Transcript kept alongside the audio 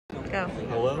Go.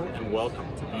 Hello and welcome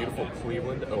to beautiful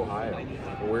Cleveland, Ohio.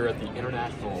 We're at the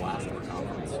International Elastomer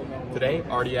Conference. Today,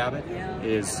 RDAbbott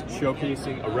is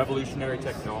showcasing a revolutionary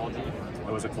technology.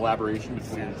 It was a collaboration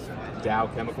between Dow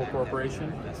Chemical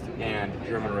Corporation and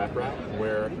German RepRap,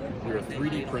 where we are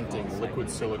 3D printing liquid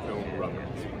silicone rubber.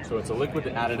 So it's a liquid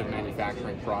additive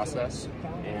manufacturing process,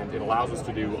 and it allows us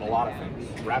to do a lot of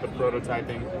things. Rapid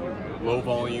prototyping, low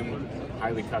volume,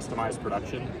 highly customized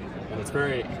production, and it's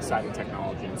very exciting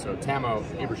technology. And so Tamo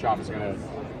Abrashoff is going to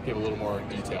give a little more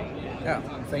detail. Yeah,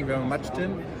 thank you very much,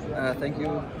 Tim. Thank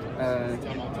you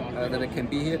that I can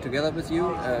be here together with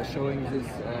you, showing this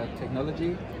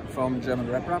technology from German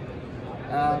RepRap.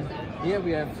 Here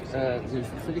we have this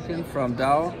silicone from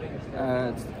Dow.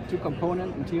 It's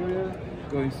two-component material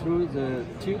going through the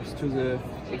tubes to the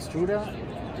extruder,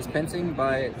 dispensing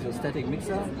by the static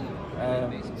mixer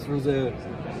through the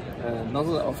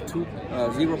nozzle of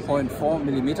 0.4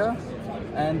 millimeter,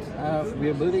 and we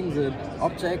are building the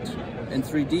object in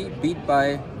 3D bead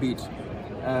by bead.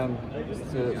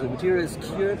 The material is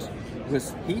cured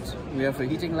with heat. We have a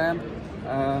heating lamp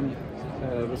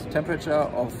with a temperature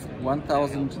of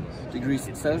 1000 degrees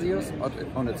Celsius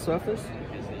on its surface,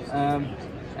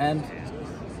 and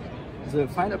the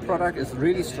final product is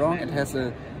really strong. It has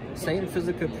the same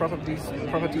physical properties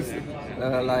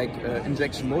like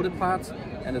injection molded parts,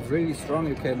 and it's really strong.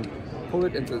 You can pull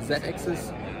it into the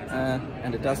Z-axis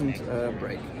and it doesn't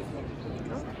break.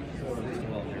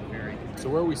 So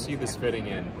where we see this fitting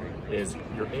in is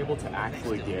you're able to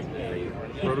actually get a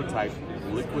prototype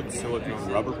liquid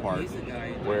silicone rubber part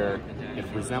where it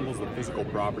resembles the physical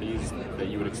properties that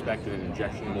you would expect in an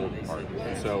injection molded part.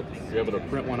 And so you're able to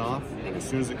print one off, and as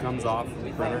soon as it comes off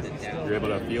the printer, you're able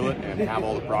to feel it and have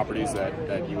all the properties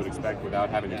that you would expect without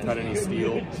having to cut any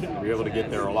steel. You're able to get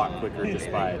there a lot quicker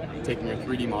just by taking your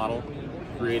 3D model,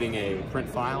 creating a print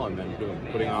file, and then boom,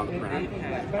 putting it on the printer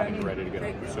and having it ready to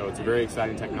go. So it's a very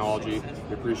exciting technology.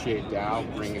 We appreciate Dow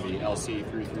bringing the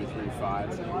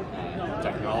LC3335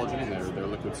 technology and their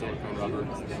liquid silicone rubber,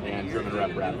 and German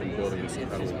RepRap in building this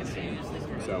incredible machine.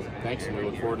 So thanks, and we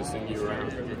look forward to seeing you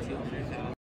around.